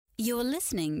You're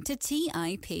listening to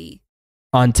TIP.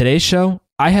 On today's show,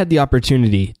 I had the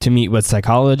opportunity to meet with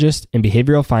psychologist and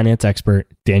behavioral finance expert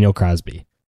Daniel Crosby.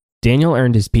 Daniel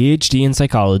earned his PhD in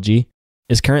psychology,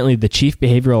 is currently the Chief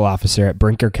Behavioral Officer at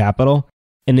Brinker Capital,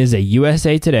 and is a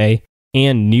USA Today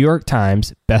and New York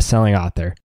Times best-selling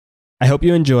author. I hope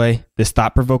you enjoy this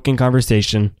thought-provoking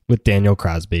conversation with Daniel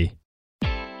Crosby.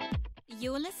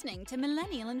 You're listening to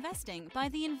Millennial Investing by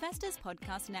the Investors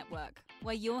Podcast Network,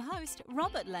 where your host,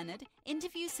 Robert Leonard,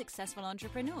 interviews successful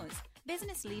entrepreneurs,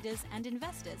 business leaders, and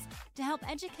investors to help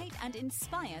educate and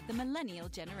inspire the millennial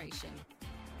generation.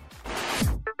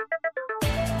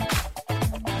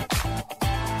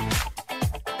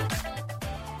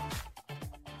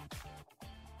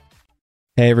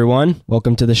 Hey everyone,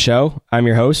 welcome to the show. I'm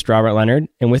your host, Robert Leonard,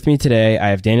 and with me today I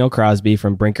have Daniel Crosby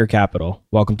from Brinker Capital.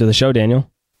 Welcome to the show, Daniel.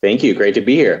 Thank you. Great to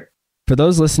be here. For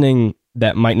those listening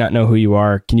that might not know who you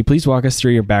are, can you please walk us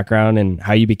through your background and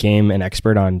how you became an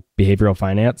expert on behavioral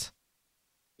finance?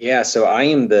 Yeah, so I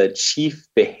am the Chief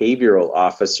Behavioral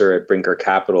Officer at Brinker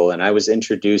Capital, and I was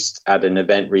introduced at an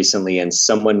event recently, and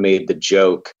someone made the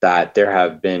joke that there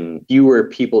have been fewer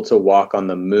people to walk on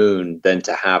the moon than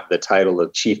to have the title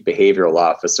of Chief Behavioral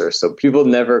Officer. So people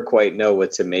never quite know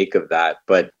what to make of that,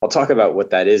 but I'll talk about what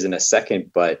that is in a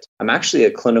second. But I'm actually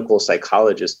a clinical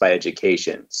psychologist by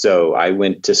education. So I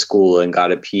went to school and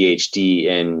got a PhD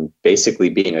in basically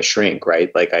being a shrink,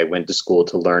 right? Like I went to school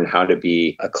to learn how to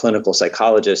be a clinical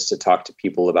psychologist, to talk to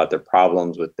people about their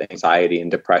problems with anxiety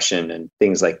and depression and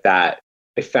things like that.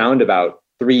 I found about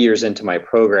 3 years into my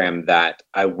program that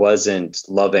I wasn't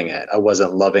loving it. I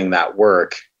wasn't loving that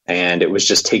work. And it was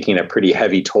just taking a pretty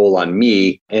heavy toll on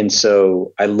me. And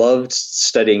so I loved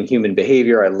studying human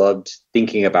behavior. I loved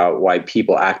thinking about why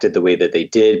people acted the way that they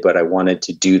did, but I wanted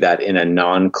to do that in a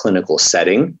non-clinical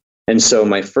setting. And so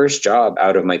my first job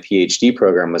out of my PhD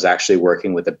program was actually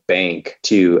working with a bank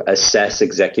to assess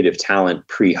executive talent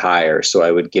pre-hire. So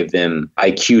I would give them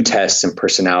IQ tests and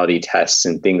personality tests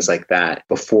and things like that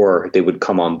before they would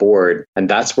come on board. And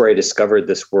that's where I discovered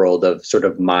this world of sort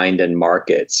of mind and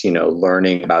markets,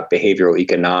 learning about behavioral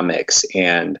economics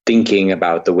and thinking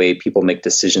about the way people make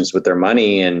decisions with their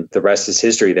money. And the rest is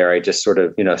history there. I just sort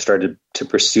of, started to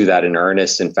pursue that in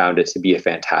earnest and found it to be a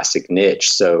fantastic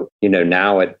niche. So,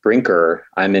 now at Brinker,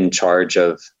 I'm in charge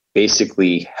of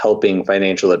basically helping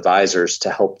financial advisors to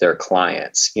help their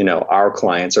clients. Our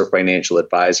clients are financial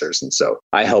advisors. And so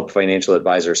I help financial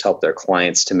advisors help their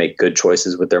clients to make good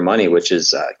choices with their money, which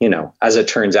is, as it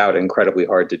turns out, incredibly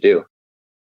hard to do.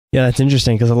 Yeah, that's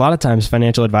interesting because a lot of times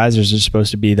financial advisors are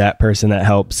supposed to be that person that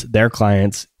helps their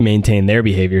clients maintain their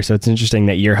behavior. So it's interesting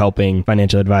that you're helping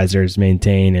financial advisors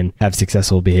maintain and have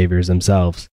successful behaviors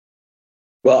themselves.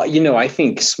 Well, I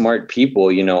think smart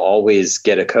people, always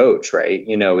get a coach, right?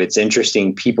 It's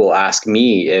interesting. People ask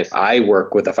me if I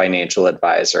work with a financial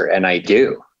advisor, and I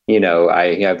do.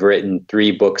 I have written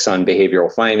 3 books on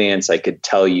behavioral finance. I could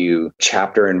tell you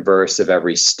chapter and verse of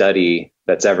every study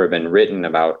that's ever been written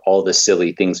about all the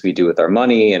silly things we do with our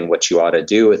money and what you ought to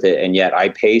do with it. And yet I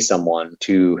pay someone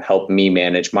to help me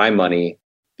manage my money,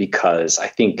 because I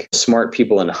think smart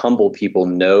people and humble people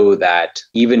know that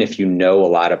even if you know a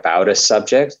lot about a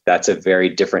subject, that's a very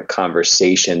different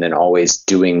conversation than always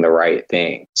doing the right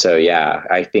thing. So yeah,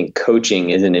 I think coaching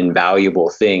is an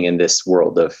invaluable thing in this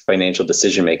world of financial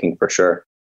decision making for sure.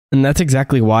 And that's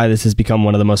exactly why this has become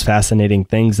one of the most fascinating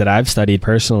things that I've studied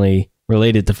personally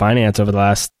related to finance over the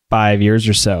last 5 years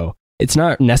or so. It's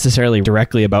not necessarily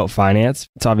directly about finance.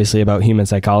 It's obviously about human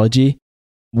psychology.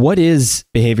 What is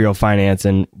behavioral finance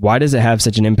and why does it have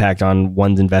such an impact on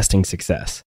one's investing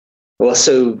success? Well,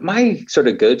 so my sort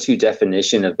of go-to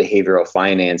definition of behavioral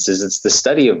finance is it's the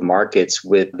study of markets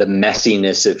with the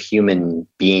messiness of human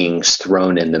beings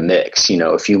thrown in the mix.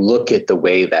 If you look at the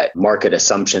way that market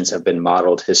assumptions have been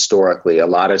modeled historically, a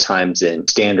lot of times in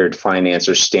standard finance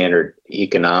or standard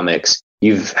economics,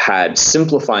 you've had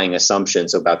simplifying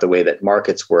assumptions about the way that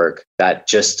markets work that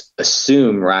just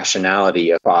assume rationality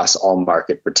across all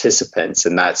market participants.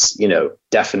 And that's,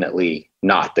 definitely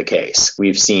not the case.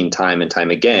 We've seen time and time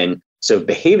again. So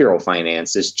behavioral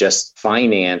finance is just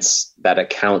finance that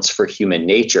accounts for human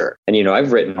nature. And,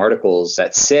 I've written articles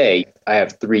that say I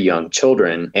have 3 young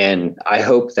children, and I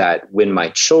hope that when my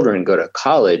children go to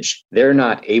college, they're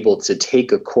not able to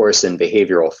take a course in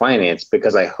behavioral finance,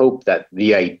 because I hope that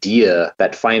the idea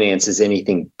that finance is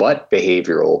anything but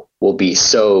behavioral will be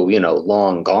so,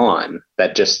 long gone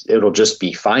that it'll just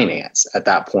be finance at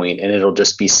that point, and it'll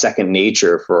just be second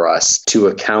nature for us to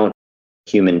account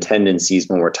human tendencies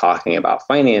when we're talking about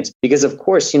finance. Because of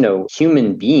course,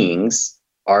 human beings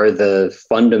are the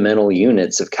fundamental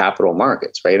units of capital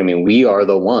markets, right? I mean, we are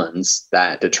the ones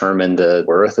that determine the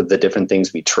worth of the different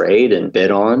things we trade and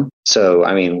bid on. So,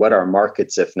 I mean, what are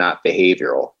markets if not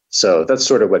behavioral? So that's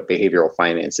sort of what behavioral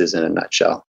finance is in a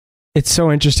nutshell. It's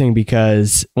so interesting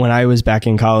because when I was back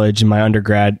in college in my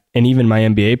undergrad and even my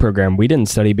MBA program, we didn't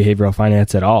study behavioral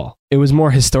finance at all. It was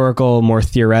more historical, more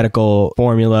theoretical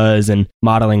formulas and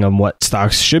modeling on what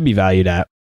stocks should be valued at.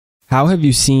 How have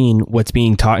you seen what's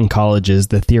being taught in colleges,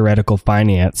 the theoretical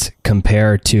finance,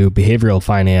 compare to behavioral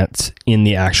finance in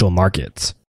the actual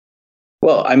markets?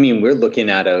 Well, I mean, we're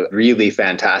looking at a really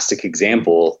fantastic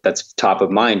example that's top of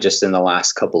mind just in the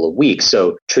last couple of weeks.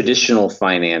 So traditional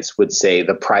finance would say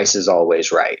the price is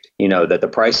always right. That the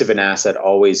price of an asset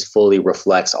always fully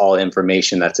reflects all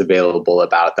information that's available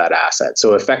about that asset.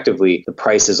 So effectively, the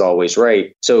price is always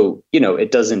right. So,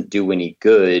 it doesn't do any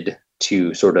good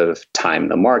to sort of time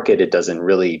the market. It doesn't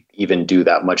really even do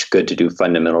that much good to do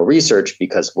fundamental research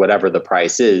because whatever the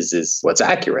price is what's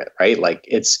accurate, right? Like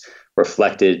it's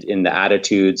reflected in the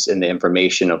attitudes and the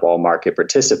information of all market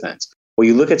participants. Well,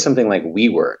 you look at something like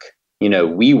WeWork.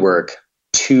 WeWork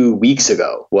 2 weeks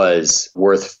ago was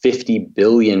worth $50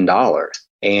 billion.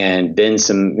 And then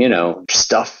some,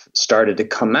 stuff started to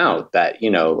come out that,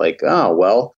 oh,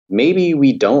 well, maybe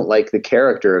we don't like the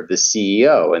character of the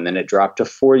CEO. And then it dropped to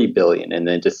 40 billion and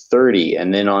then to 30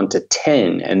 and then on to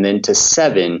 10 and then to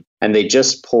 7. And they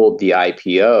just pulled the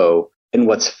IPO. And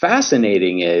what's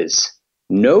fascinating is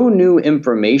no new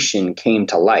information came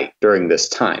to light during this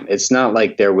time. It's not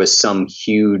like there was some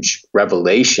huge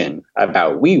revelation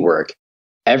about WeWork.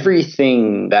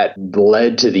 Everything that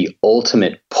led to the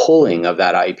ultimate pulling of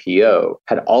that IPO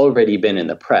had already been in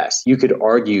the press. You could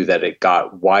argue that it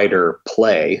got wider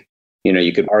play.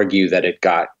 You could argue that it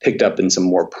got picked up in some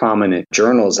more prominent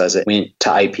journals as it went to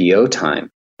IPO time.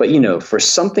 But, for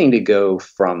something to go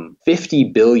from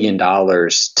 $50 billion to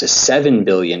 $7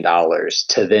 billion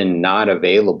to then not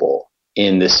available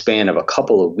in the span of a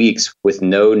couple of weeks with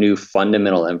no new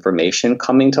fundamental information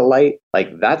coming to light, like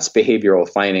that's behavioral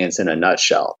finance in a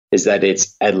nutshell, is that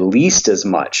it's at least as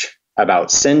much about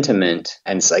sentiment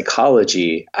and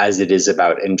psychology as it is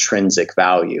about intrinsic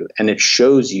value. And it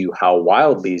shows you how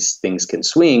wild these things can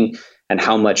swing and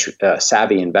how much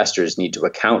savvy investors need to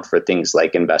account for things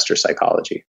like investor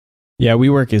psychology. Yeah,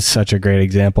 WeWork is such a great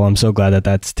example. I'm so glad that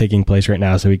that's taking place right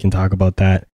now so we can talk about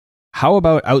that. How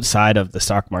about outside of the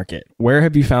stock market? Where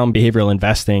have you found behavioral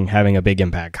investing having a big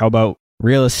impact? How about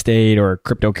real estate or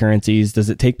cryptocurrencies? Does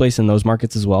it take place in those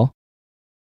markets as well?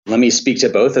 Let me speak to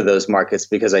both of those markets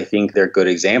because I think they're good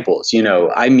examples.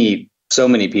 I meet so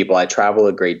many people. I travel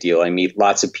a great deal. I meet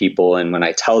lots of people. And when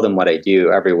I tell them what I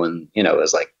do, everyone,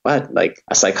 is like, what? Like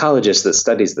a psychologist that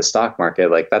studies the stock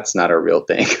market? Like that's not a real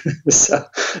thing. so,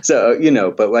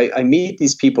 but I meet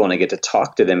these people and I get to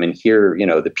talk to them and hear,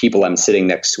 the people I'm sitting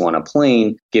next to on a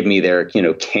plane give me their,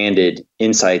 candid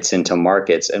insights into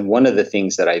markets. And one of the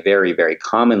things that I very, very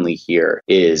commonly hear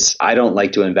is I don't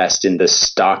like to invest in the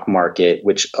stock market,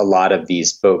 which a lot of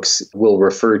these folks will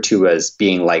refer to as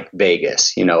being like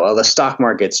Vegas. The stock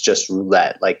market's just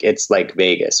roulette. Like it's like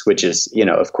Vegas, which is,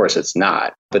 of course it's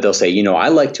not. But they'll say, I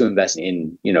like to invest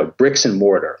in, bricks and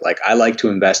mortar. Like I like to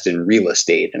invest in real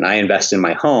estate and I invest in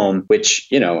my home, which,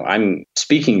 I'm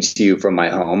speaking to you from my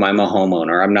home. I'm a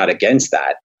homeowner. I'm not against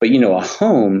that. But, a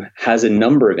home has a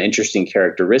number of interesting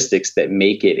characteristics that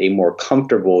make it a more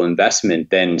comfortable investment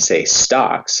than, say,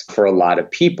 stocks for a lot of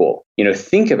people.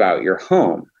 Think about your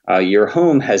home. Your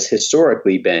home has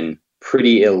historically been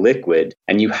pretty illiquid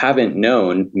and you haven't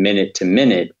known minute to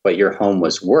minute what your home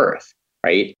was worth.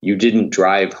 Right? You didn't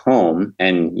drive home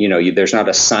and, there's not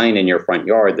a sign in your front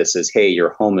yard that says, hey,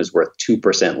 your home is worth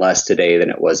 2% less today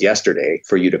than it was yesterday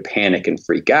for you to panic and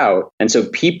freak out. And so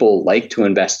people like to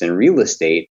invest in real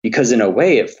estate because in a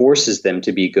way it forces them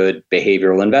to be good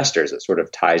behavioral investors. It sort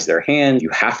of ties their hand.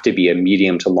 You have to be a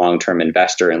medium to long-term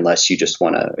investor unless you just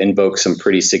want to invoke some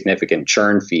pretty significant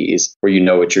churn fees where you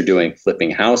know what you're doing flipping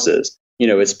houses.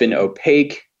 It's been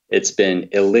opaque. It's been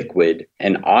illiquid.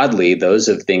 And oddly, those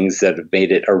are things that have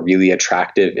made it a really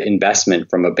attractive investment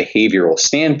from a behavioral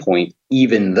standpoint,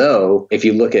 even though if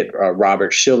you look at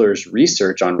Robert Shiller's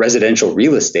research on residential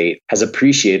real estate has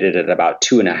appreciated at about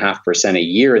 2.5% a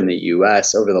year in the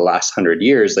US over the last 100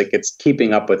 years, like it's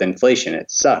keeping up with inflation. It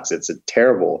sucks. It's a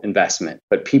terrible investment.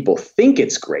 But people think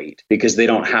it's great because they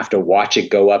don't have to watch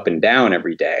it go up and down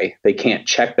every day. They can't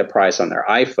check the price on their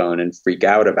iPhone and freak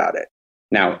out about it.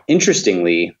 Now,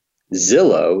 interestingly,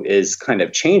 Zillow is kind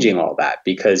of changing all that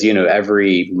because,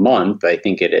 every month, I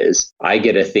think it is, I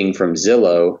get a thing from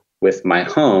Zillow with my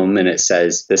home and it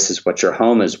says, this is what your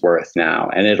home is worth now.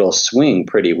 And it'll swing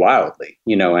pretty wildly.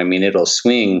 It'll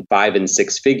swing 5 and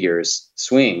 6 figures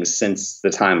swings since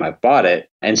the time I bought it.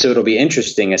 And so it'll be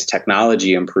interesting as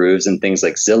technology improves and things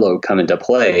like Zillow come into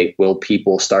play. Will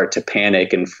people start to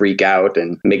panic and freak out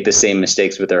and make the same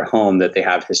mistakes with their home that they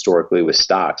have historically with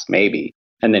stocks? Maybe.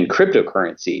 And then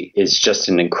cryptocurrency is just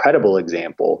an incredible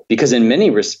example because in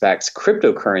many respects,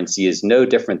 cryptocurrency is no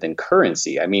different than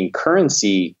currency.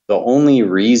 Currency, the only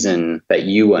reason that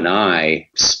you and I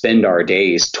spend our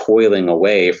days toiling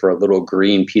away for little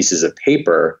green pieces of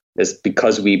paper is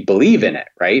because we believe in it,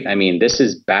 right? This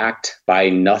is backed by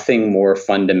nothing more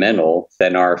fundamental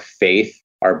than our faith,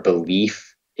 our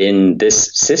belief in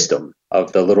this system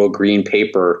of the little green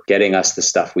paper getting us the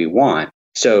stuff we want.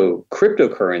 So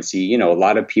cryptocurrency, a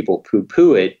lot of people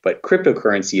poo-poo it, but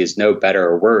cryptocurrency is no better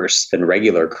or worse than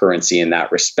regular currency in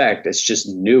that respect. It's just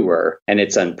newer and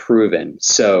it's unproven.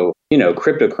 So,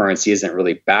 cryptocurrency isn't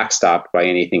really backstopped by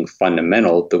anything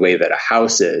fundamental the way that a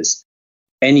house is.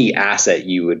 Any asset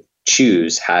you would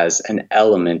choose has an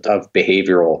element of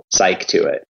behavioral psych to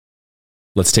it.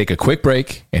 Let's take a quick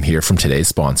break and hear from today's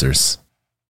sponsors.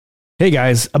 Hey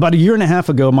guys, about 1.5 years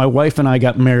ago, my wife and I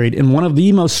got married, and one of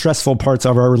the most stressful parts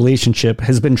of our relationship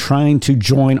has been trying to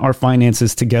join our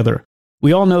finances together.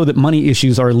 We all know that money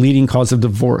issues are a leading cause of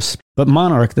divorce, but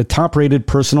Monarch, the top-rated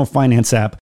personal finance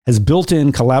app, has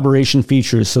built-in collaboration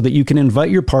features so that you can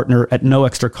invite your partner at no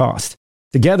extra cost.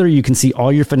 Together, you can see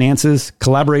all your finances,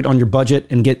 collaborate on your budget,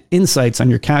 and get insights on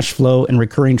your cash flow and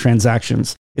recurring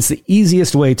transactions. It's the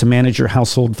easiest way to manage your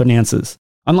household finances.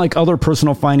 Unlike other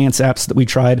personal finance apps that we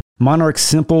tried, Monarch's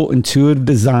simple, intuitive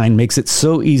design makes it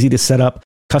so easy to set up,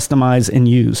 customize, and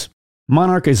use.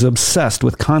 Monarch is obsessed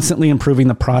with constantly improving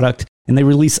the product, and they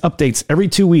release updates every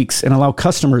 2 weeks and allow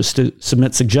customers to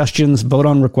submit suggestions, vote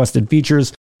on requested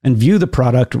features, and view the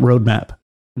product roadmap.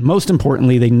 Most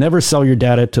importantly, they never sell your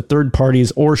data to third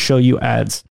parties or show you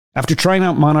ads. After trying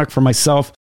out Monarch for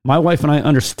myself, my wife and I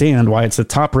understand why it's the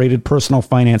top-rated personal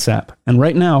finance app. And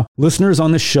right now, listeners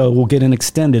on this show will get an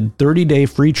extended 30-day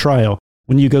free trial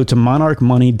when you go to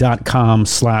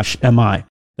monarchmoney.com/MI.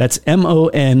 That's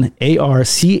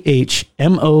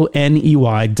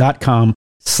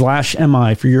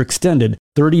monarchmoney.com/MI for your extended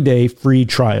 30-day free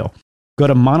trial. Go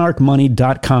to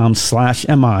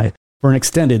monarchmoney.com/MI for an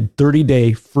extended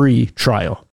 30-day free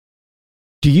trial.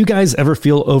 Do you guys ever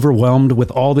feel overwhelmed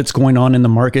with all that's going on in the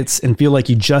markets and feel like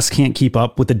you just can't keep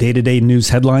up with the day-to-day news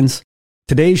headlines?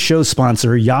 Today's show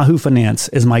sponsor, Yahoo Finance,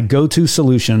 is my go-to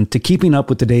solution to keeping up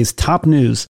with today's top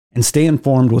news and stay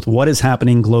informed with what is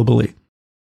happening globally.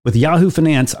 With Yahoo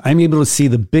Finance, I'm able to see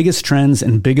the biggest trends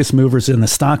and biggest movers in the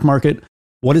stock market,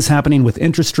 what is happening with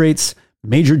interest rates,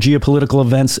 major geopolitical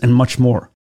events, and much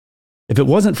more. If it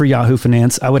wasn't for Yahoo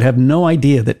Finance, I would have no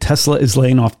idea that Tesla is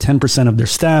laying off 10% of their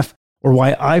staff, or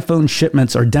why iPhone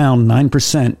shipments are down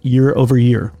 9% year over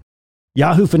year.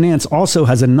 Yahoo Finance also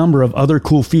has a number of other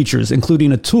cool features,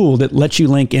 including a tool that lets you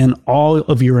link in all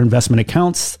of your investment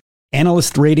accounts,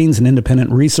 analyst ratings and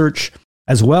independent research,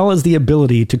 as well as the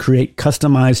ability to create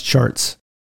customized charts.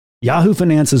 Yahoo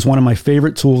Finance is one of my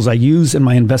favorite tools I use in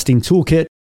my investing toolkit,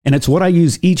 and it's what I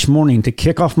use each morning to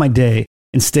kick off my day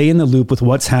and stay in the loop with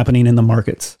what's happening in the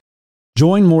markets.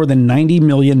 Join more than 90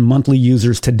 million monthly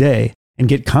users today and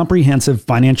get comprehensive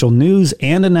financial news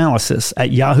and analysis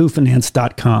at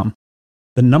yahoofinance.com.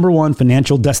 The #1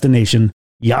 financial destination,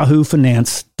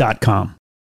 yahoofinance.com.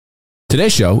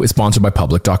 Today's show is sponsored by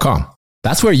public.com.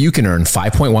 That's where you can earn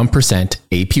 5.1%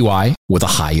 APY with a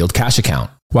high yield cash account.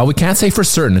 While we can't say for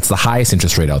certain it's the highest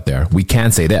interest rate out there, we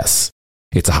can say this.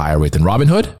 It's a higher rate than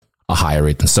Robinhood, a higher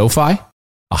rate than SoFi,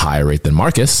 a higher rate than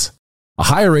Marcus, a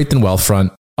higher rate than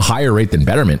Wealthfront, a higher rate than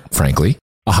Betterment, frankly,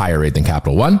 a higher rate than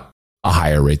Capital One, a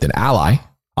higher rate than Ally,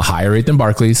 a higher rate than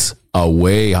Barclays, a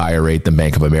way higher rate than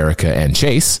Bank of America and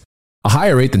Chase, a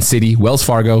higher rate than Citi, Wells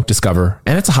Fargo, Discover,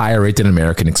 and it's a higher rate than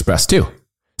American Express too.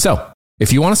 So,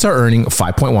 if you want to start earning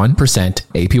 5.1%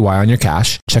 APY on your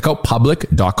cash, check out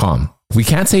public.com. We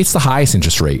can't say it's the highest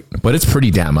interest rate, but it's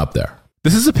pretty damn up there.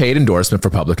 This is a paid endorsement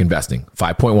for Public Investing,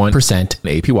 5.1%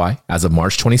 APY as of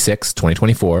March 26,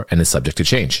 2024, and is subject to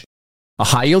change. A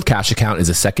high-yield cash account is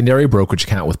a secondary brokerage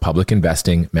account with Public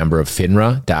Investing, member of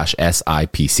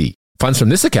FINRA-SIPC. Funds from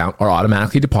this account are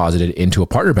automatically deposited into a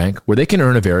partner bank where they can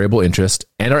earn a variable interest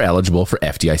and are eligible for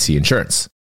FDIC insurance.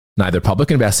 Neither Public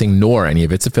Investing nor any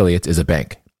of its affiliates is a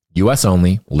bank. U.S.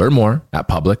 only. Learn more at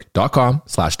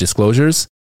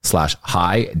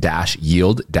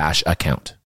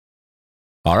public.com/disclosures/high-yield-account.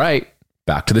 All right,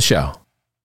 back to the show.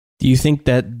 Do you think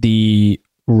that the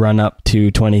run up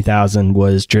to 20,000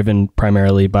 was driven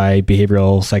primarily by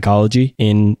behavioral psychology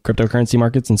in cryptocurrency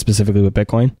markets and specifically with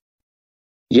Bitcoin?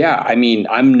 Yeah, I mean,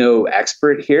 I'm no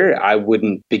expert here. I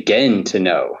wouldn't begin to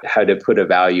know how to put a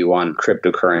value on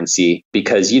cryptocurrency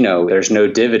because, there's no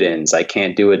dividends. I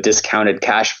can't do a discounted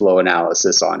cash flow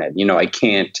analysis on it. I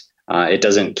can't, it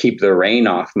doesn't keep the rain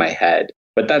off my head.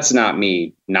 But that's not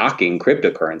me knocking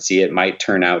cryptocurrency. It might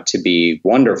turn out to be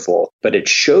wonderful, but it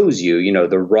shows you,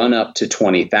 the run up to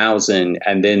 20,000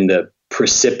 and then the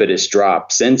precipitous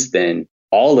drop since then.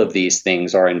 All of these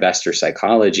things are investor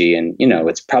psychology. And,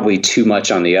 it's probably too much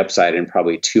on the upside and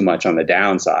probably too much on the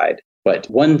downside. But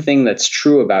one thing that's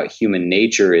true about human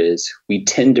nature is we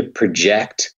tend to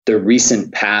project the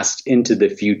recent past into the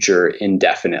future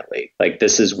indefinitely. Like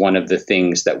this is one of the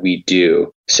things that we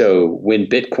do. So when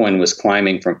Bitcoin was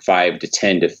climbing from 5 to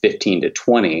 10 to 15 to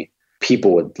 20,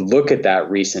 people would look at that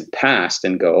recent past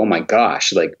and go, oh my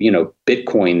gosh,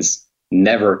 Bitcoin's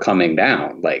never coming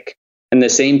down. And the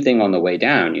same thing on the way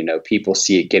down, people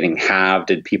see it getting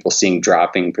halved and people seeing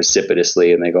dropping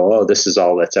precipitously and they go, oh, this is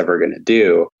all that's ever going to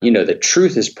do. The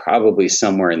truth is probably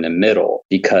somewhere in the middle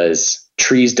because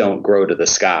trees don't grow to the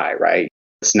sky, right?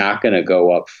 It's not going to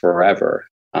go up forever.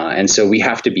 And so we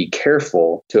have to be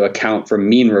careful to account for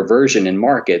mean reversion in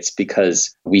markets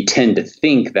because we tend to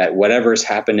think that whatever's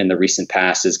happened in the recent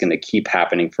past is going to keep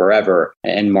happening forever.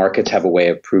 And markets have a way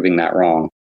of proving that wrong.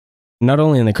 Not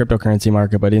only in the cryptocurrency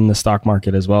market, but in the stock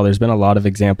market as well. There's been a lot of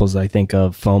examples, I think,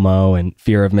 of FOMO and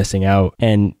fear of missing out.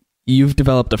 And you've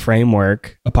developed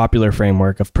a popular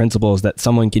framework of principles that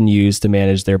someone can use to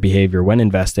manage their behavior when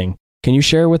investing. Can you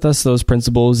share with us those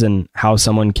principles and how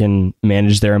someone can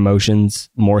manage their emotions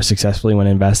more successfully when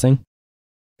investing?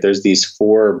 There's these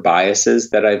 4 biases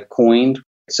that I've coined.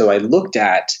 So I looked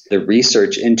at the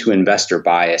research into investor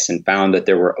bias and found that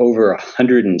there were over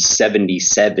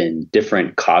 177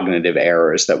 different cognitive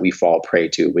errors that we fall prey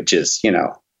to, which is,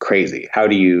 crazy. How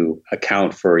do you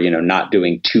account for, not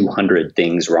doing 200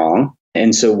 things wrong?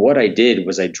 And so what I did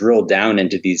was I drilled down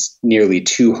into these nearly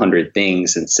 200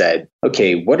 things and said,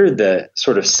 okay, what are the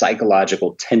sort of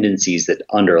psychological tendencies that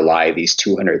underlie these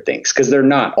 200 things? Because they're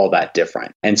not all that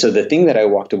different. And so the thing that I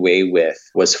walked away with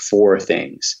was 4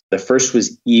 things. The first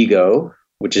was ego,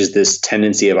 which is this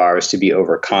tendency of ours to be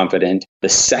overconfident. The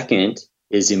second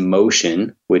is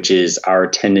emotion, which is our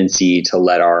tendency to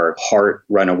let our heart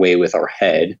run away with our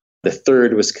head. The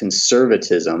third was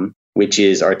conservatism, which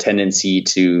is our tendency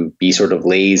to be sort of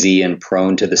lazy and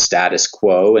prone to the status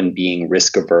quo and being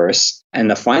risk averse.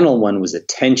 And the final one was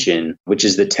attention, which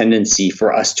is the tendency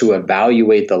for us to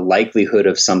evaluate the likelihood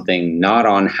of something not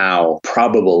on how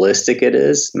probabilistic it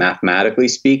is, mathematically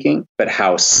speaking, but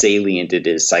how salient it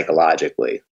is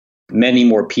psychologically. Many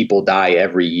more people die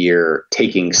every year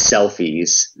taking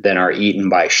selfies than are eaten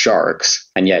by sharks.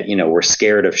 And yet, we're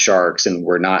scared of sharks and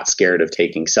we're not scared of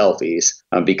taking selfies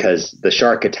because the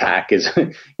shark attack is,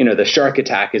 the shark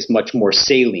attack is much more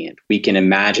salient. We can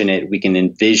imagine it. We can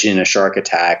envision a shark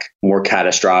attack more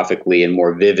catastrophically and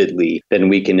more vividly than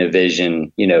we can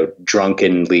envision,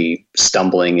 drunkenly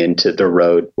stumbling into the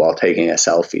road while taking a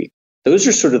selfie. Those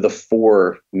are sort of the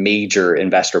 4 major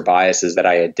investor biases that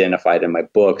I identified in my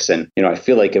books. And, I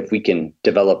feel like if we can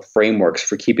develop frameworks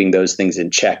for keeping those things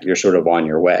in check, you're sort of on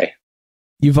your way.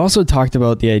 You've also talked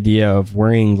about the idea of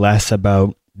worrying less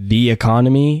about the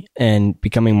economy and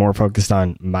becoming more focused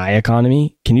on my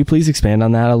economy. Can you please expand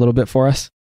on that a little bit for us?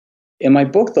 In my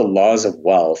book, The Laws of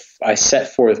Wealth, I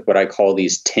set forth what I call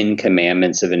these 10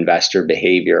 commandments of investor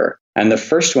behavior. And the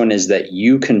first one is that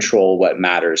you control what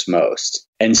matters most.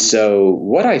 And so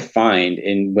what I find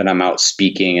when I'm out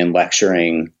speaking and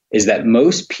lecturing is that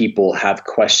most people have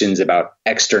questions about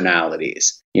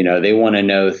externalities. They want to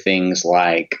know things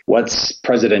like, what's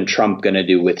President Trump going to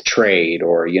do with trade?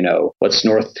 Or, what's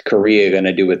North Korea going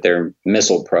to do with their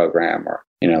missile program? Or,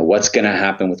 what's going to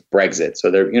happen with Brexit?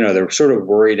 So they're sort of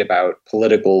worried about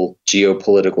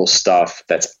geopolitical stuff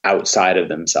that's outside of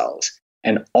themselves.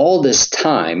 And all this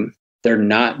time, they're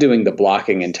not doing the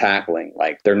blocking and tackling.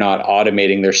 Like they're not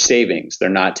automating their savings.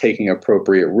 They're not taking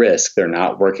appropriate risk. They're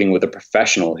not working with a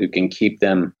professional who can keep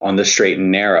them on the straight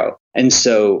and narrow. And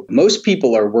so most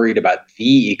people are worried about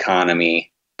the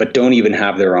economy, but don't even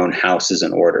have their own houses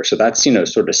in order. So that's,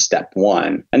 sort of step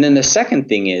one. And then the second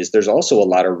thing is there's also a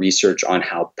lot of research on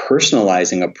how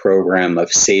personalizing a program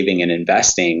of saving and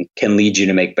investing can lead you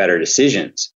to make better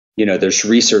decisions. There's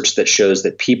research that shows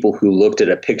that people who looked at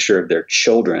a picture of their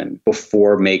children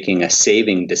before making a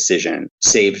saving decision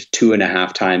saved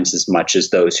 2.5 times as much as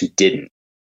those who didn't.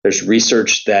 There's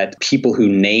research that people who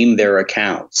name their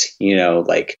accounts,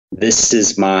 like this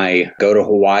is my go to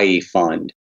Hawaii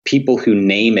fund, people who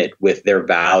name it with their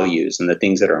values and the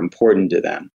things that are important to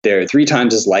them. They're 3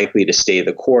 times as likely to stay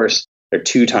the course. They're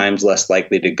 2 times less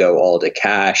likely to go all to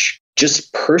cash.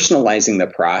 Just personalizing the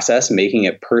process, making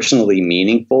it personally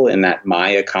meaningful in that my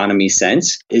economy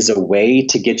sense is a way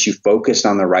to get you focused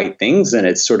on the right things. And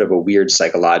it's sort of a weird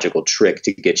psychological trick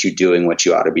to get you doing what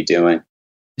you ought to be doing.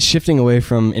 Shifting away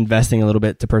from investing a little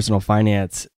bit to personal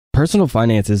finance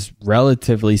is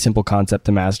relatively simple concept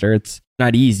to master. It's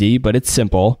not easy, but it's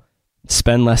simple.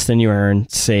 Spend less than you earn,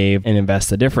 save, and invest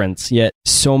the difference. Yet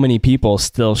so many people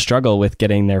still struggle with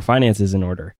getting their finances in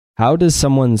order. How does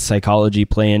someone's psychology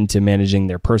play into managing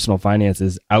their personal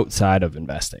finances outside of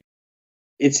investing?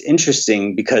 It's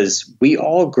interesting because we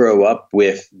all grow up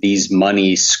with these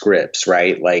money scripts,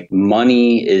 right? Like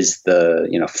money is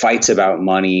fights about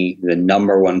money, the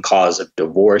number one cause of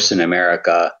divorce in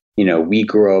America. We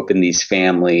grow up in these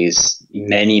families,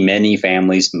 many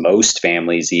families, most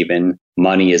families even,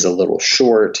 money is a little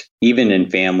short. Even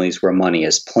in families where money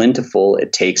is plentiful,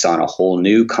 it takes on a whole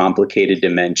new complicated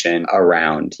dimension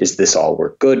around, is this all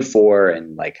we're good for?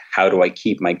 And like, how do I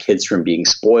keep my kids from being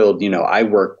spoiled? I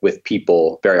work with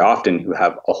people very often who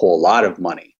have a whole lot of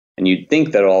money. And you'd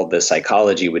think that all the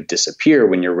psychology would disappear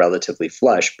when you're relatively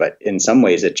flush, but in some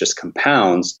ways it just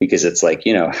compounds because it's like,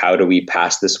 how do we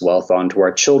pass this wealth on to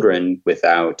our children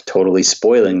without totally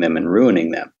spoiling them and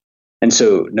ruining them? And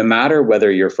so no matter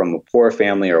whether you're from a poor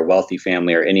family or a wealthy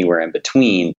family or anywhere in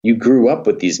between, you grew up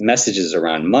with these messages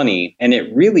around money, and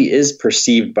it really is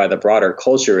perceived by the broader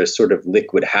culture as sort of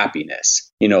liquid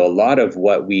happiness. A lot of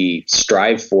what we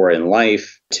strive for in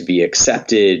life, to be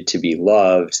accepted, to be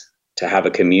loved, to have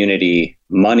a community,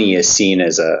 money is seen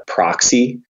as a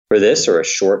proxy for this or a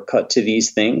shortcut to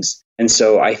these things. And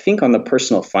so I think on the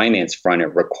personal finance front,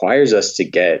 it requires us to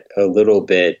get a little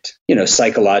bit,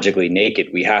 psychologically naked.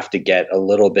 We have to get a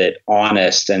little bit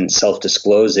honest and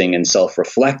self-disclosing and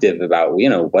self-reflective about,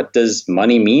 what does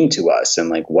money mean to us? And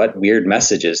like, what weird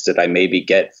messages did I maybe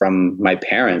get from my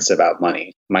parents about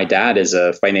money? My dad is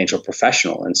a financial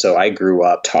professional. And so I grew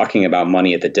up talking about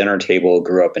money at the dinner table,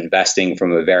 grew up investing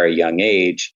from a very young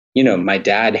age. My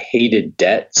dad hated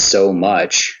debt so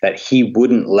much that he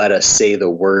wouldn't let us say the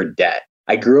word debt.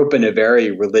 I grew up in a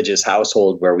very religious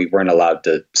household where we weren't allowed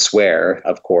to swear,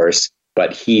 of course,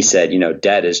 but he said,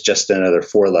 debt is just another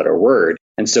 4-letter word.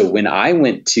 And so when I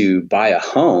went to buy a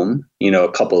home,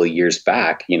 a couple of years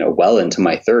back, well into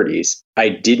my 30s, I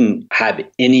didn't have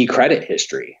any credit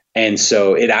history. And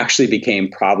so it actually became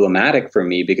problematic for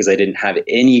me because I didn't have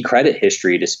any credit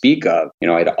history to speak of.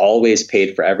 I'd always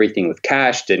paid for everything with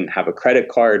cash, didn't have a credit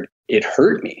card. It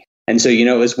hurt me. And so,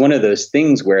 it was one of those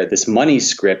things where this money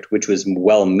script, which was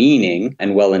well-meaning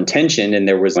and well-intentioned, and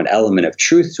there was an element of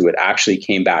truth to it, actually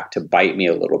came back to bite me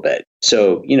a little bit.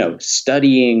 So,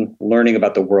 studying, learning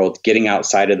about the world, getting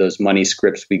outside of those money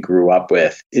scripts we grew up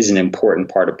with is an important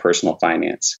part of personal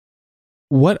finance.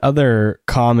 What other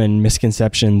common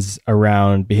misconceptions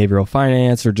around behavioral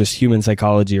finance or just human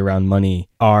psychology around money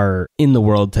are in the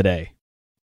world today?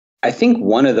 I think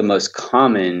one of the most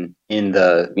common in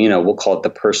the, we'll call it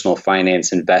the personal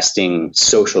finance investing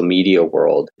social media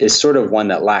world is sort of one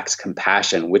that lacks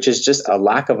compassion, which is just a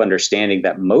lack of understanding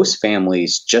that most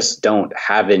families just don't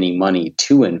have any money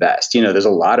to invest. There's a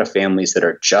lot of families that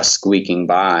are just squeaking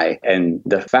by. And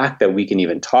the fact that we can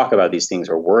even talk about these things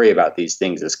or worry about these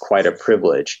things is quite a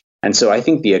privilege. And so I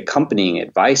think the accompanying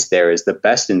advice there is the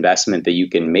best investment that you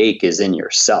can make is in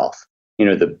yourself.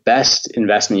 The best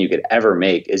investment you could ever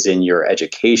make is in your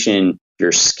education,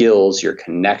 your skills, your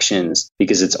connections,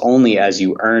 because it's only as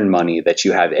you earn money that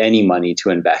you have any money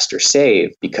to invest or save.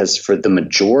 Because for the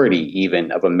majority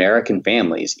even of American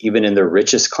families, even in the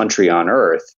richest country on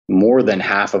earth, more than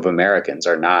half of Americans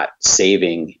are not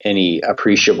saving any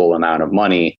appreciable amount of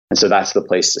money. And so that's the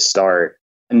place to start.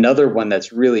 Another one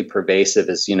that's really pervasive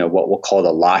is, what we'll call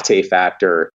the latte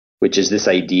factor, which is this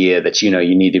idea that,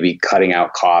 you need to be cutting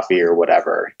out coffee or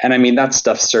whatever. And I mean, that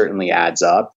stuff certainly adds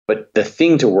up. But the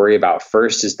thing to worry about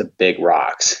first is the big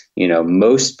rocks.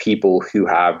 Most people who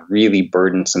have really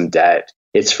burdensome debt,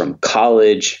 it's from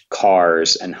college,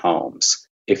 cars, and homes.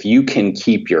 If you can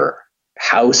keep your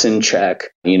house in check,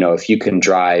 if you can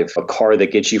drive a car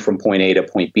that gets you from point A to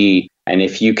point B, and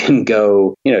if you can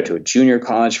go, to a junior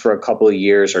college for a couple of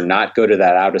years or not go to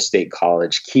that out-of-state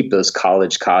college, keep those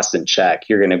college costs in check,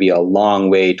 you're going to be a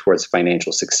long way towards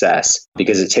financial success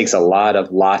because it takes a lot of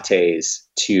lattes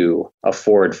to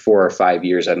afford 4 or 5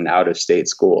 years at an out-of-state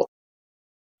school.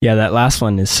 Yeah, that last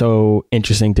one is so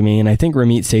interesting to me. And I think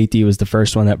Ramit Sethi was the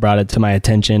first one that brought it to my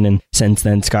attention. And since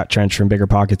then, Scott Trench from Bigger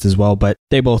Pockets as well. But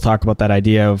they both talk about that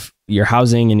idea of your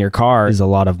housing and your car is a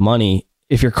lot of money.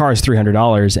 if your car is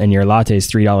 $300 and your latte is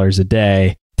 $3 a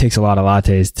day, it takes a lot of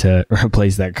lattes to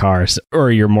replace that car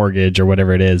or your mortgage or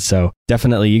whatever it is. So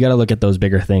definitely you got to look at those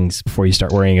bigger things before you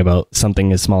start worrying about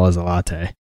something as small as a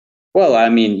latte. Well, I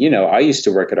mean, I used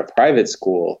to work at a private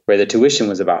school where the tuition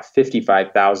was about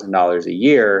 $55,000 a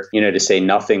year, to say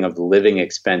nothing of the living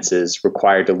expenses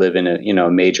required to live in a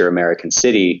major American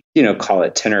city, call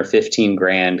it 10 or 15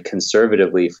 grand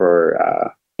conservatively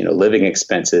for, living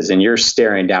expenses. And you're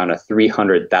staring down a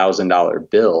 $300,000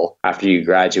 bill after you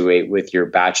graduate with your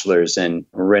bachelor's in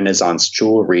Renaissance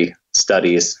jewelry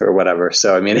studies or whatever.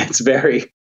 So, I mean, it's very,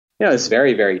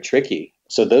 very tricky.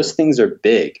 So those things are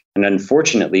big. And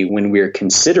unfortunately, when we're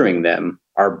considering them,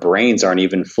 our brains aren't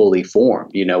even fully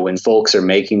formed. When folks are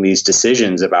making these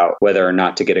decisions about whether or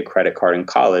not to get a credit card in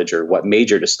college or what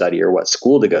major to study or what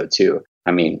school to go to,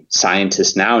 I mean,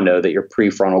 scientists now know that your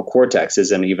prefrontal cortex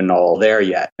isn't even all there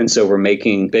yet. And so we're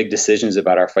making big decisions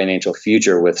about our financial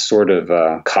future with sort of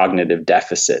a cognitive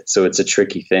deficit. So it's a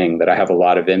tricky thing that I have a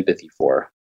lot of empathy for.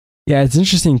 Yeah, it's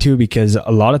interesting too, because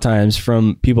a lot of times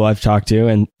from people I've talked to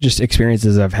and just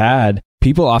experiences I've had,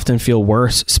 people often feel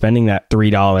worse spending that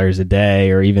 $3 a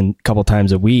day or even a couple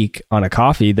times a week on a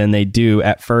coffee than they do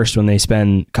at first when they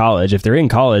spend college. If they're in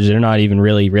college, they're not even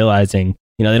really realizing,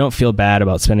 they don't feel bad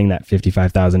about spending that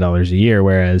 $55,000 a year.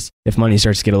 Whereas if money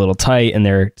starts to get a little tight and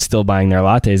they're still buying their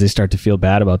lattes, they start to feel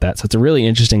bad about that. So it's a really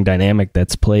interesting dynamic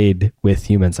that's played with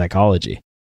human psychology.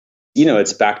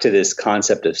 It's back to this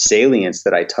concept of salience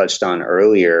that I touched on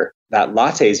earlier. That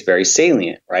latte is very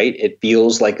salient, right? It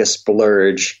feels like a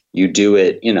splurge. You do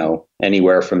it,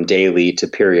 anywhere from daily to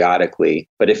periodically,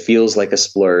 but it feels like a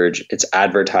splurge. It's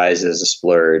advertised as a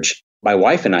splurge. My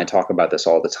wife and I talk about this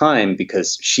all the time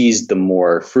because she's the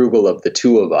more frugal of the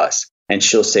two of us. And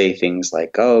she'll say things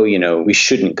like, oh, we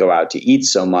shouldn't go out to eat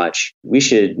so much. We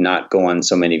should not go on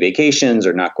so many vacations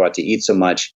or not go out to eat so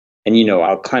much. And,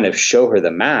 I'll kind of show her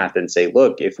the math and say,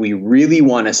 look, if we really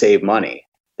want to save money,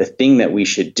 the thing that we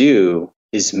should do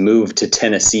is move to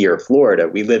Tennessee or Florida.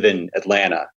 We live in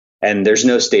Atlanta and there's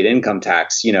no state income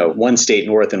tax. One state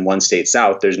north and one state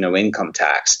south, there's no income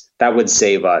tax. That would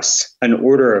save us an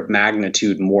order of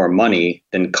magnitude more money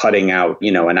than cutting out,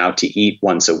 an out to eat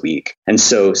once a week. And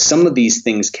so some of these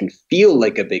things can feel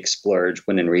like a big splurge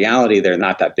when in reality, they're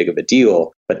not that big of a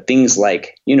deal. But things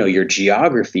like, your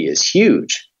geography is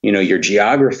huge. Your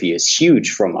geography is huge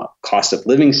from a cost of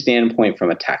living standpoint, from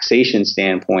a taxation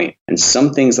standpoint, and some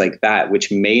things like that,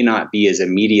 which may not be as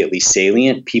immediately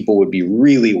salient. People would be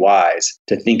really wise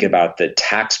to think about the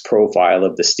tax profile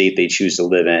of the state they choose to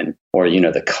live in, or,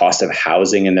 the cost of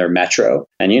housing in their metro,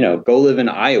 and, go live in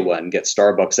Iowa and get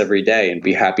Starbucks every day and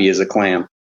be happy as a clam.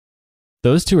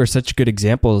 Those two are such good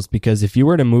examples because if you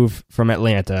were to move from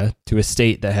Atlanta to a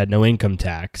state that had no income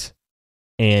tax,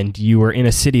 and you were in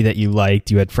a city that you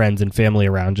liked, you had friends and family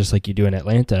around just like you do in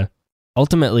Atlanta,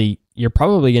 ultimately, you're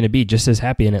probably going to be just as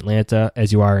happy in Atlanta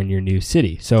as you are in your new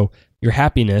city. So your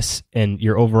happiness and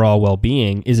your overall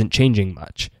well-being isn't changing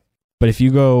much. But if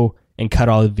you go and cut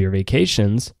all of your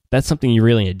vacations, that's something you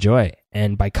really enjoy.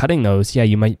 And by cutting those,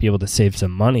 you might be able to save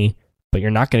some money, but you're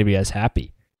not going to be as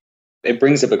happy. It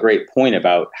brings up a great point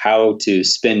about how to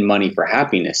spend money for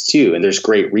happiness too. And there's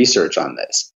great research on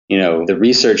this. The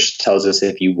research tells us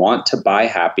if you want to buy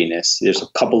happiness, there's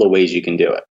a couple of ways you can do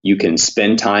it. You can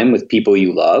spend time with people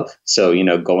you love. So,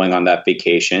 going on that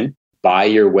vacation, buy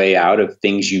your way out of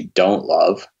things you don't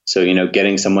love. So,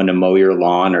 getting someone to mow your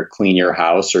lawn or clean your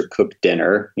house or cook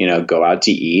dinner, go out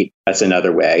to eat. That's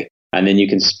another way. And then you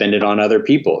can spend it on other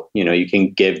people. You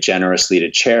can give generously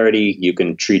to charity. You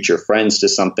can treat your friends to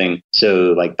something.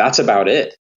 So that's about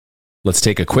it. Let's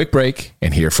take a quick break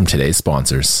and hear from today's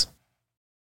sponsors.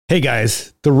 Hey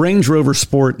guys, the Range Rover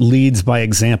Sport leads by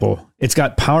example. It's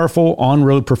got powerful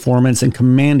on-road performance and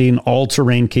commanding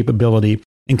all-terrain capability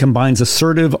and combines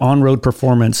assertive on-road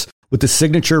performance with the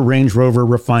signature Range Rover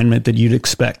refinement that you'd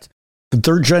expect. The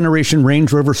third-generation Range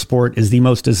Rover Sport is the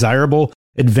most desirable,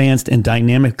 advanced, and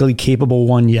dynamically capable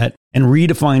one yet, and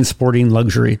redefines sporting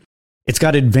luxury. It's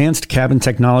got advanced cabin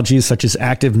technologies such as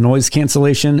active noise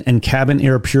cancellation and cabin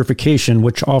air purification,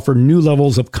 which offer new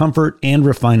levels of comfort and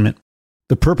refinement.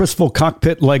 The purposeful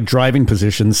cockpit-like driving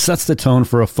position sets the tone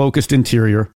for a focused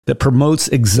interior that promotes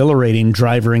exhilarating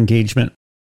driver engagement.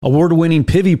 Award-winning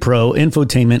Pivi Pro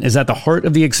infotainment is at the heart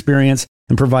of the experience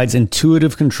and provides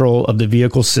intuitive control of the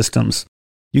vehicle systems.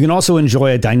 You can also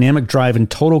enjoy a dynamic drive in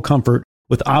total comfort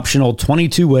with optional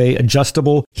 22-way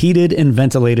adjustable, heated and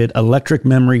ventilated electric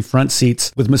memory front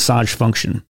seats with massage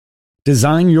function.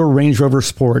 Design your Range Rover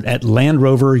Sport at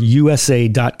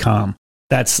LandRoverUSA.com.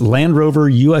 That's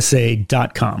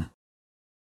LandRoverUSA.com.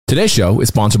 Today's show is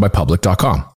sponsored by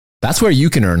Public.com. That's where you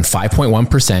can earn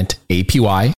 5.1%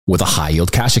 APY with a high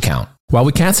yield cash account. While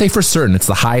we can't say for certain it's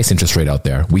the highest interest rate out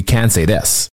there, we can say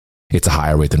this. It's a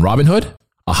higher rate than Robinhood,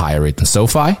 a higher rate than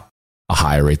SoFi, a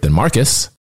higher rate than Marcus,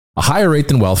 a higher rate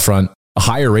than Wealthfront, a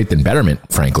higher rate than Betterment,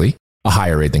 frankly, a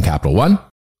higher rate than Capital One,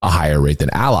 a higher rate than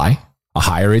Ally, a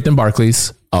higher rate than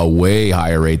Barclays, a way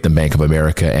higher rate than Bank of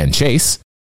America and Chase,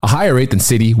 a higher rate than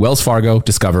Citi, Wells Fargo,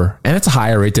 Discover, and it's a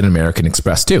higher rate than American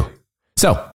Express too.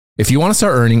 So, if you want to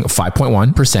start earning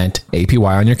 5.1%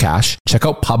 APY on your cash, check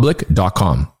out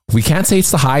public.com. We can't say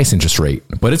it's the highest interest rate,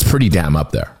 but it's pretty damn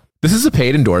up there. This is a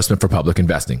paid endorsement for Public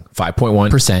Investing,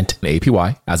 5.1%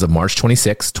 APY as of March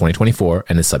 26, 2024,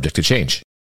 and is subject to change.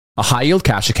 A high-yield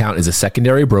cash account is a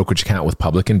secondary brokerage account with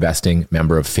Public Investing,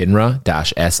 member of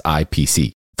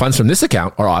FINRA-SIPC. Funds from this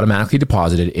account are automatically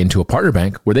deposited into a partner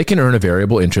bank where they can earn a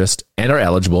variable interest and are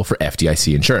eligible for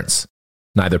FDIC insurance.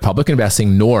 Neither Public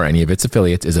Investing nor any of its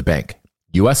affiliates is a bank.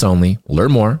 US only.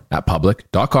 Learn more at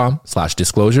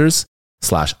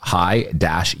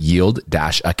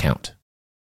public.com/disclosures/high-yield-account.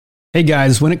 Hey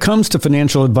guys, when it comes to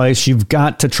financial advice, you've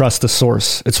got to trust the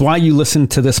source. It's why you listen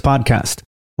to this podcast.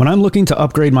 When I'm looking to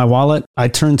upgrade my wallet, I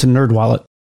turn to NerdWallet.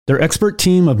 Their expert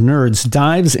team of nerds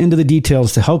dives into the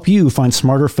details to help you find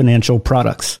smarter financial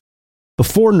products.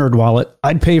 Before NerdWallet,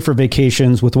 I'd pay for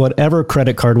vacations with whatever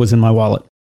credit card was in my wallet.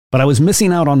 But I was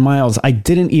missing out on miles I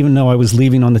didn't even know I was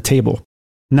leaving on the table.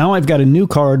 Now I've got a new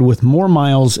card with more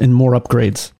miles and more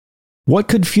upgrades. What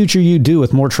could future you do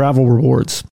with more travel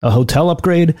rewards? A hotel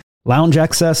upgrade? Lounge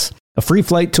access? A free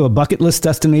flight to a bucket list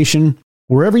destination?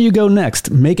 Wherever you go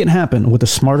next, make it happen with a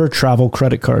smarter travel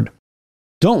credit card.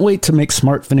 Don't wait to make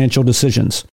smart financial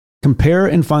decisions. Compare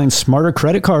and find smarter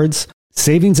credit cards,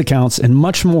 savings accounts, and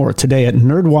much more today at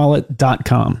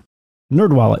nerdwallet.com.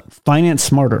 NerdWallet, finance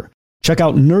smarter. Check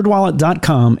out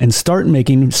nerdwallet.com and start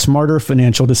making smarter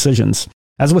financial decisions.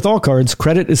 As with all cards,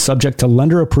 credit is subject to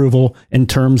lender approval and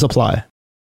terms apply.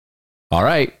 All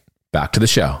right, back to the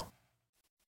show.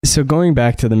 So going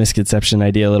back to the misconception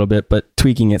idea a little bit, but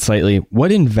tweaking it slightly,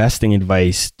 what investing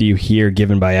advice do you hear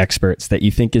given by experts that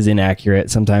you think is inaccurate,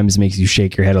 sometimes makes you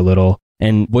shake your head a little?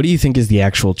 And what do you think is the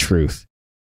actual truth?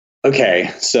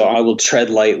 Okay, so I will tread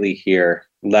lightly here,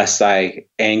 lest I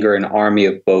anger an army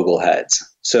of bogleheads.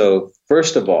 So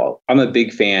first of all, I'm a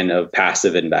big fan of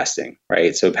passive investing,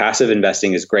 right? So passive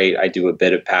investing is great. I do a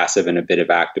bit of passive and a bit of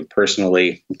active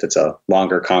personally. That's a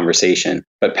longer conversation.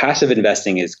 But passive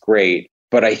investing is great.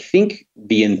 But I think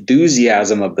the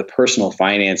enthusiasm of the personal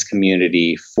finance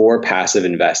community for passive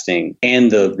investing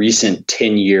and the recent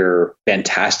 10-year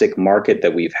fantastic market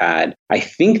that we've had, I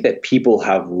think that people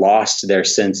have lost their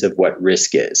sense of what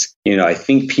risk is. I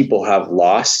think people have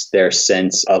lost their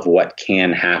sense of what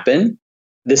can happen.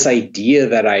 This idea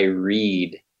that I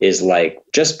read is like,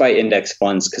 just buy index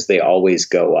funds because they always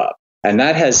go up. And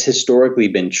that has historically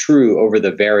been true over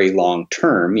the very long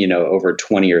term, over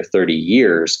 20 or 30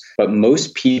 years. But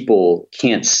most people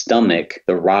can't stomach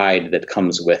the ride that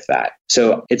comes with that.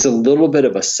 So it's a little bit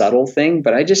of a subtle thing,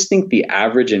 but I just think the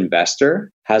average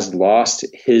investor has lost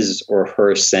his or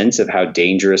her sense of how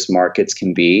dangerous markets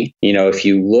can be. If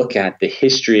you look at the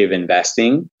history of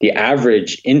investing, the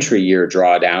average intra-year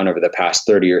drawdown over the past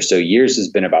 30 or so years has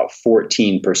been about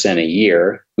 14% a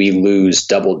year. We lose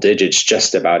double digits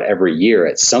just about every year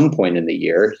at some point in the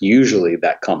year. Usually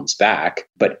that comes back.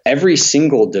 But every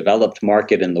single developed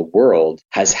market in the world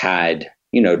has had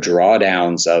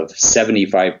drawdowns of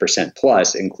 75%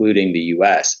 plus, including the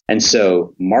US. And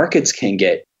so markets can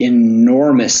get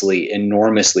enormously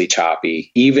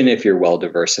choppy, even if you're well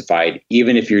diversified,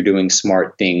 even if you're doing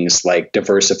smart things like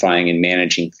diversifying and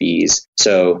managing fees.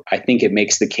 So I think it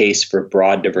makes the case for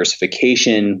broad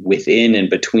diversification within and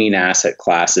between asset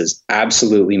classes.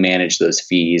 Absolutely manage those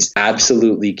fees,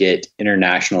 absolutely get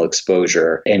international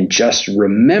exposure. And just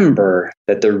remember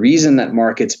that the reason that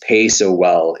markets pay so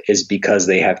well is because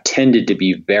they have tended to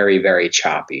be very, very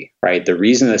choppy, right? The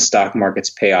reason that stock markets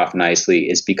pay off nicely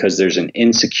is because there's an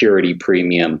insecurity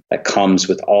premium that comes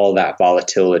with all that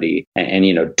volatility. And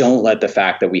don't let the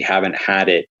fact that we haven't had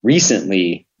it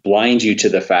recently blind you to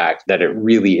the fact that it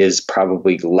really is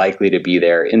probably likely to be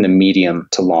there in the medium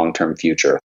to long-term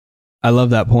future. I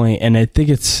love that point. And I think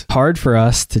it's hard for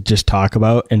us to just talk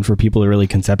about and for people to really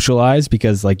conceptualize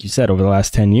because, like you said, over the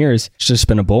last 10 years, it's just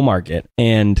been a bull market.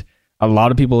 And a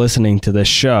lot of people listening to this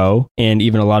show, and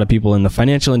even a lot of people in the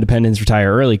financial independence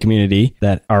retire early community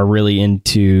that are really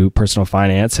into personal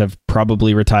finance have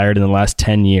probably retired in the last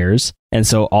 10 years. And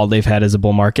so all they've had is a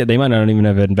bull market. They might not even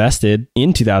have invested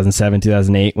in 2007,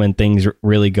 2008 when things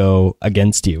really go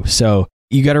against you. So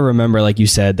you got to remember, like you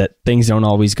said, that things don't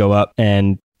always go up.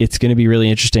 And it's going to be really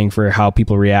interesting for how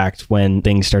people react when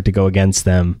things start to go against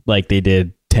them like they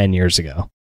did 10 years ago.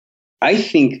 I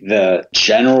think the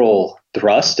general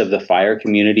thrust of the FIRE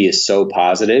community is so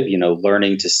positive,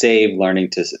 learning to save,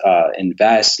 learning to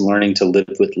invest, learning to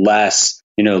live with less,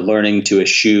 learning to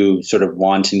eschew sort of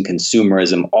wanton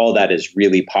consumerism. All that is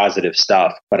really positive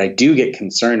stuff. But I do get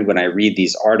concerned when I read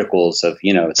these articles of,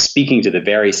 speaking to the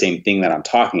very same thing that I'm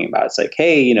talking about. It's like,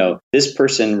 hey, this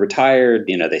person retired,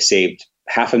 they saved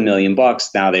 $500,000.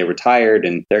 Now they retired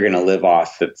and they're going to live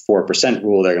off the 4%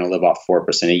 rule. They're going to live off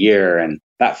 4% a year. And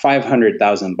that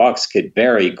 $500,000 could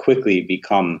very quickly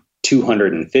become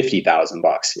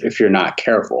 $250,000 if you're not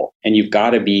careful. And you've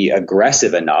got to be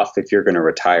aggressive enough. If you're going to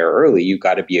retire early, you've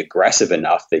got to be aggressive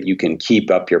enough that you can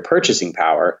keep up your purchasing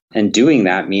power. And doing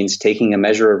that means taking a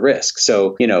measure of risk.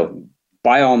 So,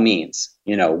 by all means,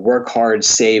 work hard,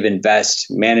 save, invest,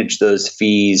 manage those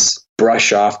fees,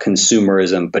 brush off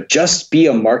consumerism, but just be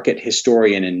a market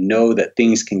historian and know that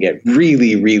things can get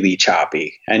really, really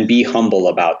choppy, and be humble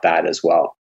about that as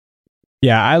well.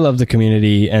 Yeah, I love the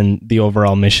community and the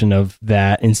overall mission of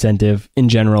that incentive in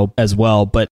general as well.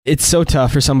 But it's so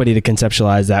tough for somebody to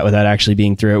conceptualize that without actually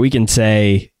being through it. We can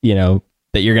say,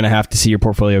 that you're going to have to see your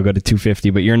portfolio go to 250,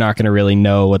 but you're not going to really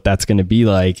know what that's going to be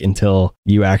like until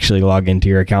you actually log into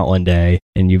your account one day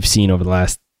and you've seen over the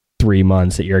last 3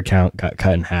 months that your account got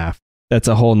cut in half. That's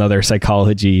a whole nother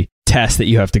psychology test that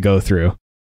you have to go through.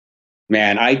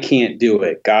 Man, I can't do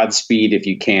it. Godspeed if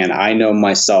you can. I know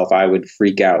myself, I would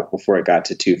freak out before it got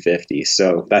to 250.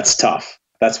 So that's tough.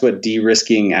 That's what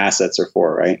de-risking assets are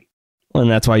for, right? Well, and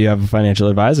that's why you have a financial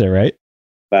advisor, right?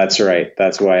 That's right.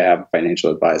 That's why I have a financial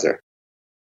advisor.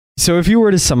 So if you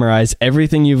were to summarize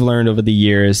everything you've learned over the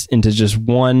years into just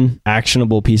one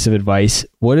actionable piece of advice,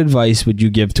 what advice would you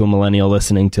give to a millennial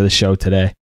listening to the show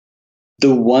today?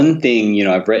 The one thing,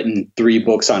 I've written 3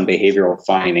 books on behavioral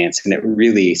finance, and it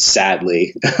really,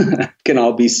 sadly, can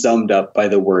all be summed up by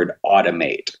the word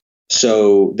automate.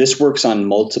 So this works on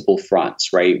multiple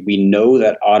fronts, right? We know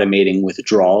that automating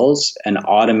withdrawals and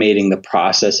automating the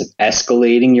process of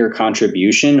escalating your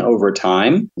contribution over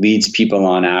time leads people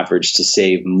on average to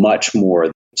save much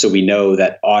more. So we know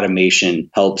that automation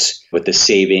helps with the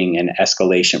saving and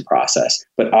escalation process.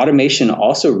 But automation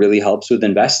also really helps with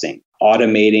investing.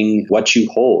 Automating what you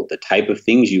hold, the type of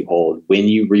things you hold, when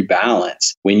you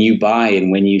rebalance, when you buy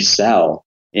and when you sell.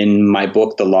 In my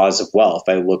book, The Laws of Wealth,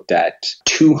 I looked at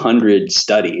 200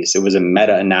 studies. It was a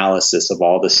meta-analysis of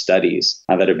all the studies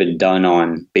that have been done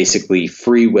on basically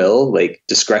free will, like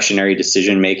discretionary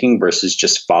decision-making versus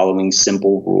just following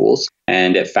simple rules.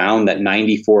 And it found that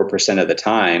 94% of the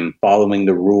time, following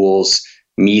the rules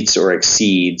meets or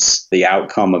exceeds the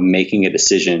outcome of making a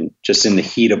decision just in the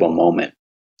heat of a moment.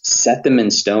 Set them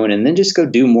in stone and then just go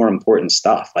do more important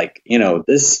stuff. Like,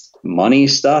 this money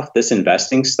stuff, this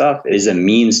investing stuff is a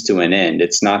means to an end.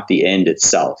 It's not the end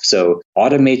itself. So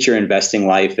automate your investing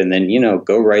life and then,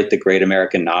 go write the great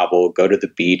American novel, go to the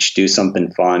beach, do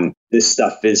something fun. This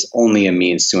stuff is only a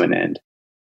means to an end.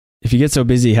 If you get so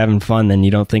busy having fun, then you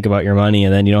don't think about your money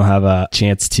and then you don't have a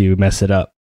chance to mess it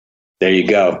up. There you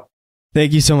go.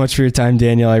 Thank you so much for your time,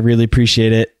 Daniel. I really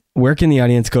appreciate it. Where can the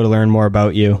audience go to learn more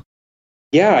about you?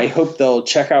 Yeah, I hope they'll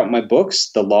check out my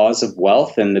books, The Laws of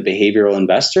Wealth and The Behavioral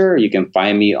Investor. You can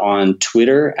find me on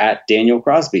Twitter at Daniel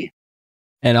Crosby.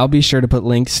 And I'll be sure to put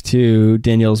links to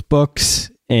Daniel's books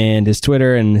and his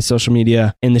Twitter and his social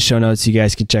media in the show notes so you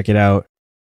guys can check it out.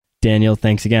 Daniel,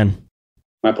 thanks again.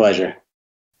 My pleasure.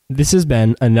 This has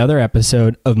been another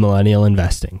episode of Millennial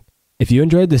Investing. If you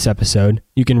enjoyed this episode,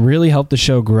 you can really help the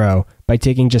show grow by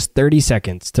taking just 30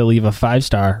 seconds to leave a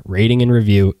 5-star rating and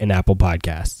review in Apple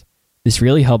Podcasts. This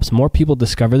really helps more people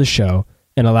discover the show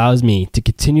and allows me to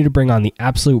continue to bring on the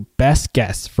absolute best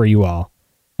guests for you all.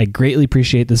 I greatly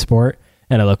appreciate the support,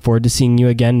 and I look forward to seeing you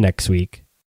again next week.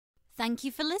 Thank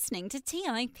you for listening to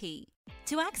TIP.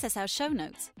 To access our show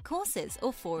notes, courses,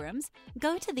 or forums,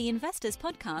 go to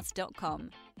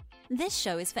theinvestorspodcast.com. This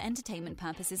show is for entertainment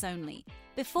purposes only.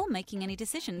 Before making any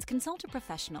decisions, consult a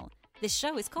professional. This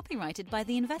show is copyrighted by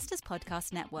the Investors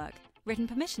Podcast Network. Written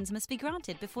permissions must be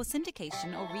granted before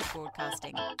syndication or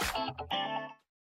rebroadcasting.